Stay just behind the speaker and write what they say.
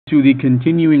To the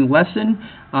continuing lesson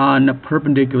on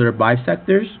perpendicular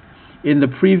bisectors. In the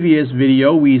previous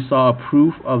video, we saw a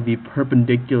proof of the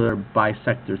perpendicular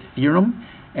bisector theorem,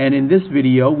 and in this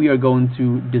video, we are going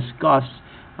to discuss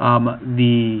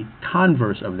the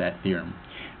converse of that theorem.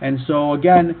 And so,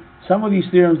 again, some of these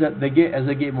theorems as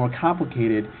they get more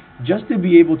complicated, just to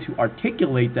be able to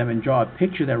articulate them and draw a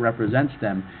picture that represents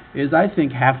them is, I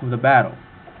think, half of the battle.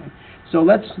 Okay? So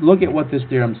let's look at what this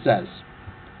theorem says.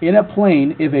 In a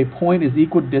plane, if a point is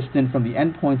equidistant from the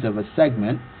endpoints of a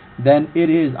segment, then it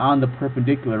is on the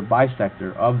perpendicular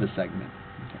bisector of the segment.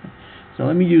 Okay. So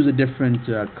let me use a different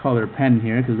color pen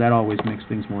here, because that always makes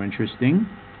things more interesting.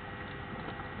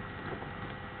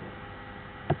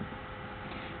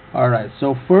 Alright,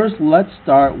 so first let's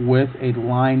start with a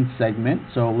line segment.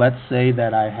 So let's say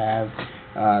that I have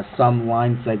some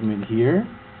line segment here.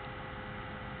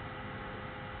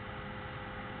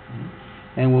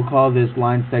 And we'll call this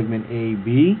line segment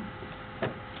AB.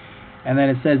 And then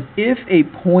it says if a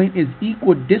point is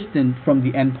equidistant from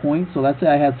the endpoint, so let's say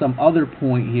I had some other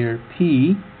point here,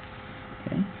 P,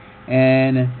 okay,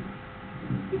 and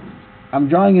I'm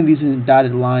drawing in these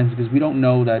dotted lines because we don't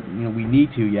know that we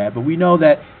need to yet, but we know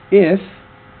that if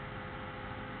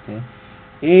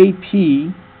AP,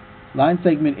 line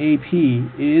segment AP,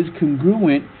 is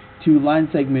congruent to line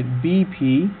segment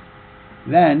BP,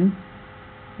 then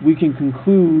we can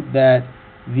conclude that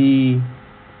the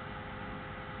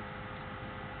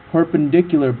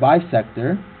perpendicular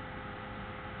bisector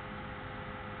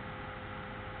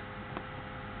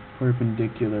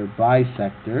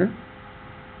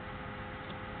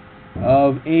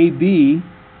of AB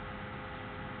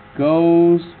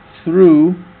goes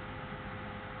through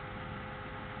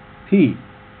P.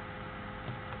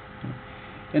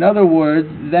 In other words,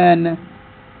 then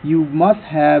you must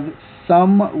have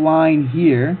some line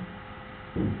here,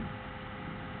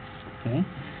 okay,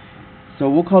 so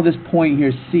we'll call this point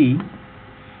here C,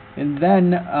 and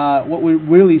then what we're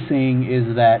really saying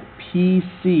is that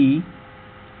PC,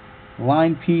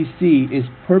 line PC, is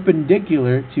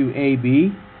perpendicular to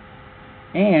AB,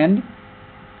 and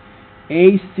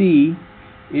AC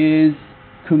is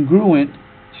congruent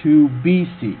to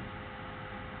BC.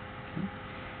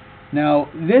 Now,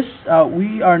 this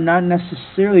we are not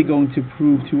necessarily going to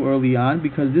prove too early on,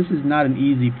 because this is not an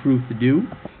easy proof to do.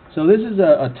 So this is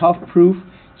a tough proof,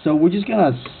 so we're just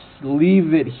going to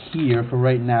leave it here for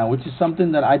right now, which is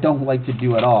something that I don't like to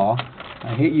do at all.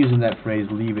 I hate using that phrase,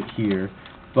 leave it here.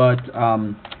 But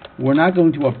we're not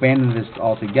going to abandon this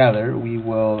altogether. We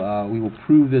will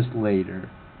prove this later.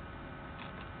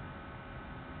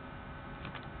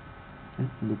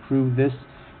 We'll prove this.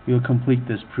 We'll complete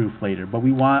this proof later, but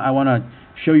I want to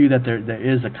show you that there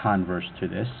is a converse to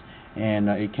this, and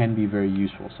it can be very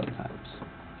useful sometimes.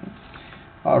 Okay.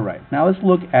 Alright, now let's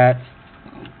look at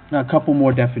a couple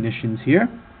more definitions here.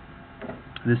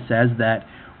 This says that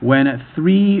when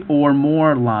three or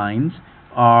more lines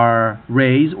are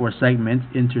rays or segments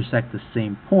intersect the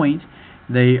same point,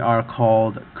 they are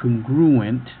called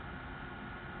congruent,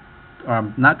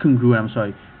 not congruent, I'm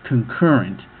sorry,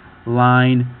 concurrent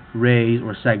line, rays,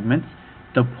 or segments.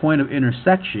 The point of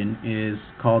intersection is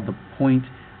called the point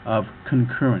of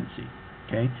concurrency.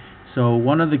 Okay, so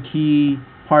one of the key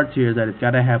parts here is that it's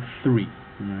got to have three.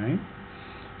 All right.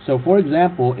 So, for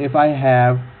example, if I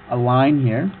have a line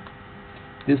here,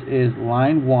 this is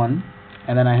line 1,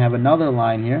 and then I have another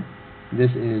line here,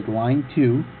 this is line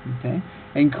 2. Okay,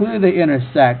 and clearly they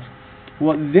intersect.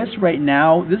 Well, this right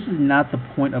now, this is not the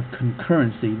point of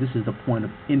concurrency. This is the point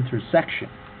of intersection.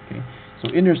 Okay, so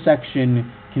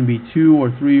intersection can be 2 or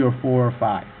 3 or 4 or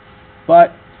 5,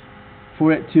 but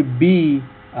for it to be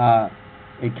a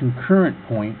concurrent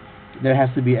point, there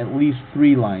has to be at least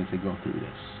 3 lines that go through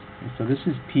this. Okay, so this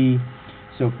is P.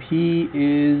 So P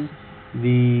is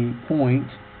the point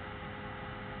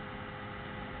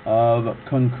of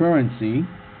concurrency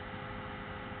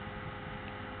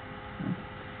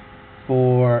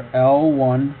for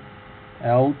L1,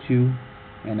 L2,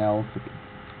 and L3.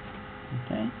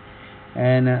 Okay,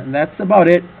 and that's about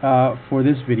it for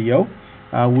this video.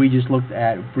 We just looked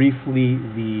at briefly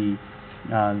the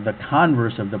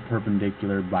converse of the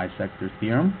perpendicular bisector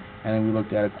theorem, and then we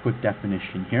looked at a quick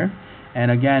definition here. And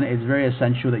again, it's very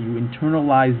essential that you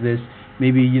internalize this.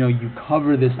 Maybe you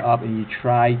cover this up and you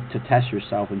try to test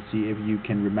yourself and see if you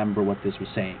can remember what this was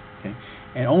saying. Okay,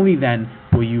 and only then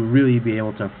will you really be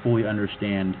able to fully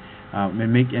understand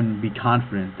and be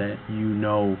confident that you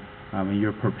know and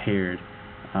you're prepared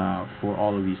for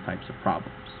all of these types of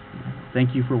problems.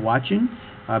 Thank you for watching.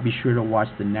 Be sure to watch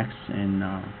the next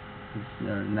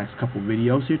couple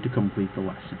videos here to complete the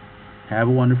lesson. Have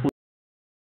a wonderful day.